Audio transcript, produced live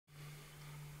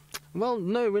Well,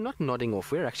 no, we're not nodding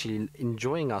off. We're actually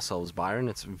enjoying ourselves, Byron.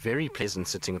 It's very pleasant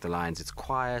sitting with the lions. It's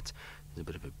quiet, there's a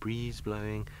bit of a breeze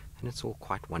blowing, and it's all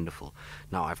quite wonderful.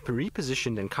 Now, I've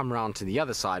repositioned and come around to the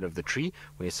other side of the tree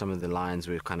where some of the lions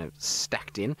were kind of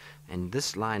stacked in, and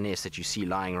this lioness that you see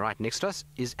lying right next to us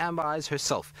is Amber Eyes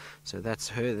herself. So that's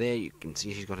her there. You can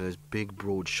see she's got those big,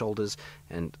 broad shoulders,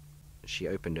 and she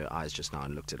opened her eyes just now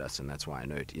and looked at us, and that's why I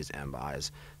know it is Amber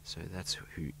Eyes. So that's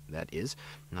who that is.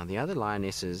 Now, the other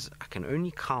lionesses, I can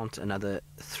only count another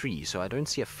 3, so I don't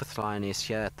see a 5th lioness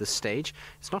here at this stage.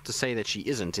 It's not to say that she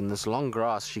isn't. In this long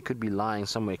grass, she could be lying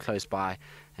somewhere close by,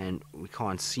 and we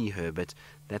can't see her, but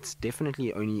that's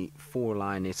definitely only 4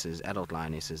 lionesses, adult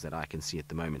lionesses, that I can see at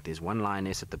the moment. There's one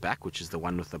lioness at the back, which is the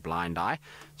one with the blind eye.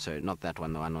 So not that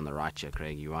one, the one on the right here,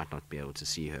 Craig. You might not be able to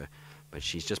see her, but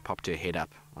she's just popped her head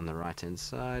up on the right-hand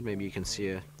side. Maybe you can see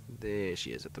her. There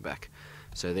she is at the back.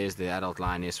 So there's the adult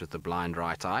lioness with the blind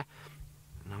right eye.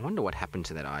 And I wonder what happened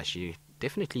to that eye. She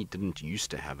definitely didn't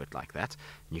used to have it like that.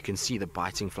 And you can see the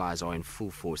biting flies are in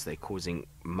full force. They're causing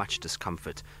much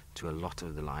discomfort to a lot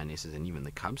of the lionesses and even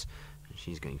the cubs. And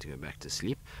she's going to go back to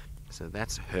sleep. So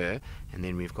that's her. And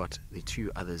then we've got the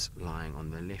 2 others lying on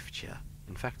the left here.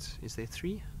 In fact, is there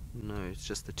 3? No, it's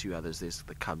just the 2 others. There's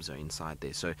the cubs are inside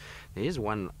there. So there is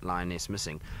one lioness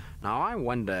missing. Now I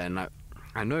wonder, and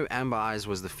I know Amber Eyes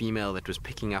was the female that was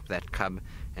picking up that cub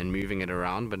and moving it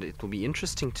around, but it will be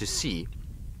interesting to see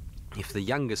if the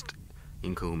youngest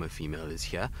Nkuhuma female is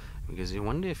here, because I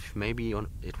wonder if maybe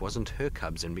it wasn't her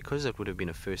cubs, and because it would have been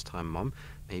a first-time mom,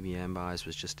 maybe Amber Eyes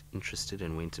was just interested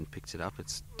and went and picked it up.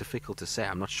 It's difficult to say.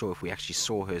 I'm not sure if we actually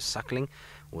saw her suckling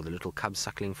or the little cub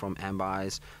suckling from Amber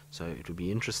Eyes, so it would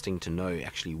be interesting to know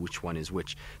actually which one is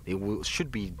which. There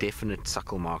should be definite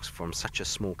suckle marks from such a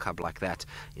small cub like that.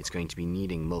 It's going to be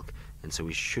needing milk, and so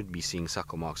we should be seeing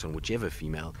suckle marks on whichever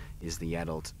female is the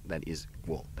adult that is,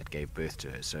 well, that gave birth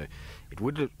to her. So it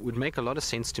would make a lot of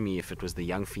sense to me if it was the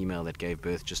young female that gave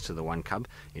birth just to the one cub.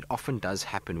 It often does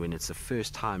happen when it's the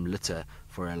first time litter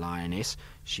for a lioness.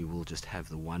 She will just have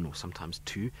the 1 or sometimes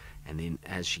 2, and then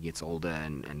as she gets older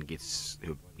and gets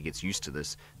used to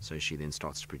this, so she then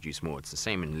starts to produce more. It's the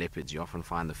same in leopards. You often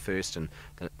find the first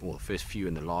few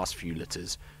and the last few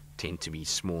litters tend to be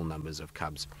small numbers of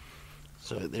cubs.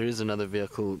 So there is another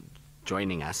vehicle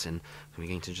joining us, and we're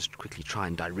going to just quickly try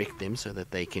and direct them so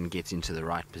that they can get into the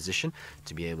right position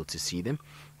to be able to see them,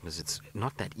 because it's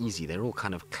not that easy. They're all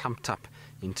kind of clumped up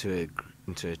into a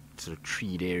sort of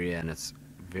treed area, and it's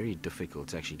very difficult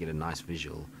to actually get a nice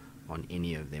visual on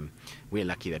any of them. We're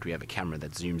lucky that we have a camera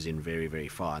that zooms in very, very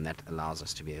far, and that allows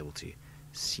us to be able to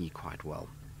see quite well.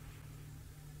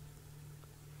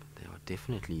 They are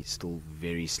definitely still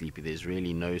very sleepy. There's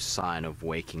really no sign of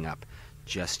waking up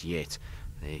just yet.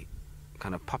 They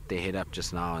kind of popped their head up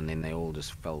just now, and then they all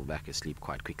just fell back asleep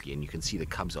quite quickly, and you can see the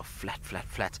cubs are flat,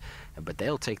 but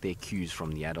they'll take their cues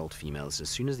from the adult females. As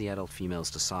soon as the adult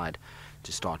females decide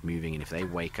to start moving, and if they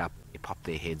wake up, they pop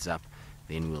their heads up,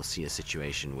 then we'll see a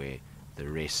situation where the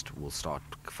rest will start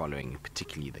following,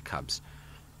 particularly the cubs.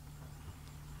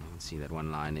 You can see that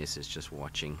one lioness is just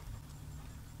watching.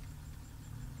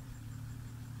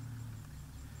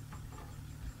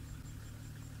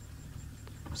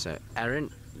 So,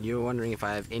 Aaron, you're wondering if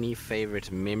I have any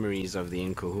favorite memories of the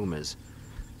Nkuhumas.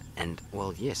 And,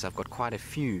 well, yes, I've got quite a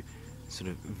few sort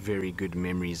of very good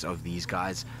memories of these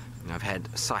guys. I've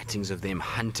had sightings of them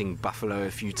hunting buffalo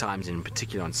a few times, in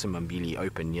particular on Simbambili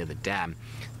Open near the dam.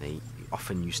 They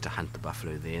often used to hunt the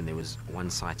buffalo there, and there was one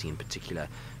sighting in particular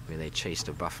where they chased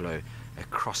a buffalo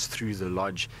across through the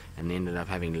lodge and ended up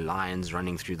having lions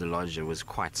running through the lodge. It was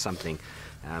quite something.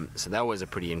 So that was a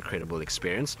pretty incredible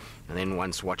experience. And then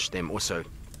once watched them also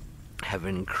have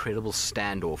an incredible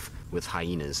standoff with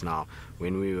hyenas. Now,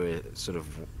 when we were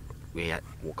we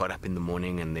got up in the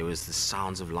morning, and there was the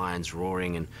sounds of lions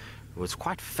roaring, and it was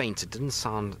quite faint. It didn't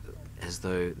sound as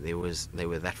though they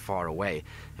were that far away,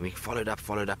 and we followed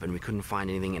up, and we couldn't find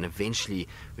anything, and eventually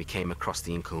we came across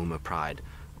the Nkuhuma Pride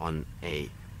on a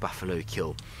buffalo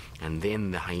kill, and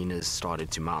then the hyenas started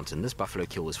to mount. And this buffalo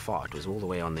kill was far. It was all the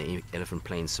way on the Elephant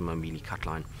Plains Simbambili cut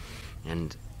line,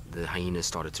 and the hyenas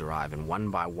started to arrive, and one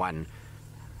by one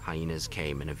hyenas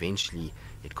came, and eventually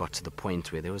it got to the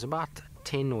point where there was about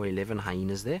 10 or 11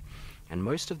 hyenas there, and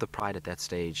most of the pride at that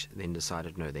stage then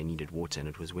decided no, they needed water, and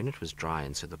it was when it was dry,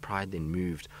 and so the pride then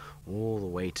moved all the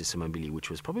way to Simbambili,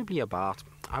 which was probably about,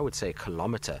 I would say, a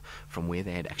kilometer from where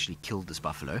they had actually killed this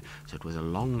buffalo. So it was a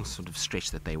long sort of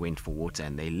stretch that they went for water,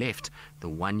 and they left the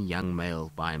one young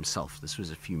male by himself. This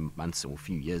was a few months or a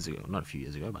few years ago, not a few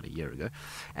years ago, about a year ago,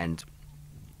 and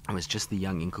It was just the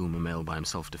young Inkahuma male by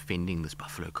himself defending this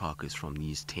buffalo carcass from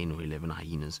these 10 or 11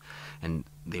 hyenas. And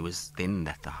there was then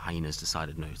that the hyenas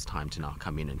decided, no, it's time to now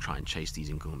come in and try and chase these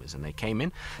Inkahumas. And they came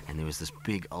in, and there was this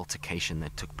big altercation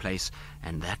that took place,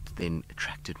 and that then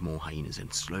attracted more hyenas.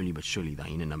 And slowly but surely the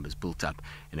hyena numbers built up,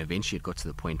 and eventually it got to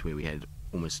the point where we had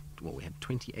we had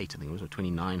 28, I think it was, or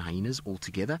 29 hyenas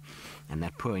altogether, and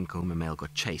that poor Inkahuma male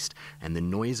got chased, and the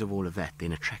noise of all of that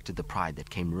then attracted the pride that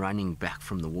came running back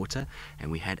from the water,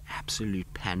 and we had absolute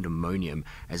pandemonium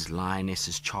as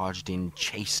lionesses charged in,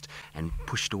 chased and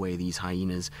pushed away these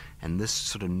hyenas. And this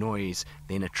sort of noise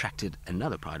then attracted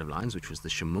another pride of lions, which was the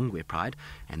Shimungwe pride,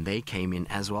 and they came in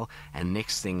as well. And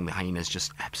next thing, the hyenas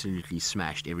just absolutely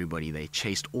smashed everybody. They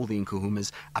chased all the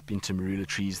Inkahumas up into marula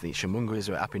trees. The Shimungwes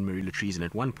were up in marula trees, and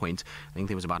at one point I think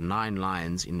there was about 9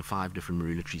 lions in 5 different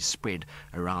marula trees spread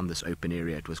around this open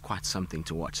area. It was quite something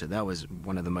to watch. So that was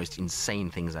one of the most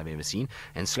insane things I've ever seen.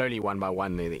 And slowly, one by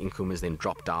one, the Inkahumas then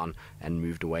dropped down and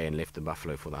moved away and left the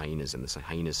buffalo for the hyenas, and the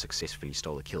hyenas successfully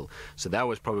stole the kill. So that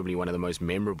was probably one of the most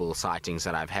memorable sightings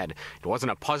that I've had. It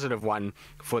wasn't a positive one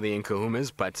for the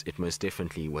Inkahumas, but it most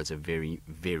definitely was a very,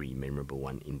 very memorable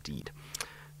one indeed.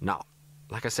 Now,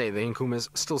 like I say, the Inkahumas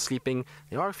still sleeping.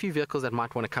 There are a few vehicles that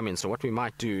might want to come in, so what we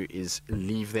might do is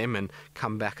leave them and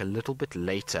come back a little bit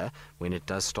later when it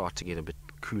does start to get a bit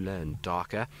cooler and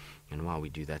darker. And while we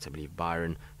do that, I believe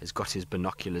Byron has got his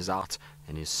binoculars out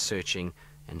and is searching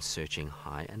and searching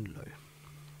high and low.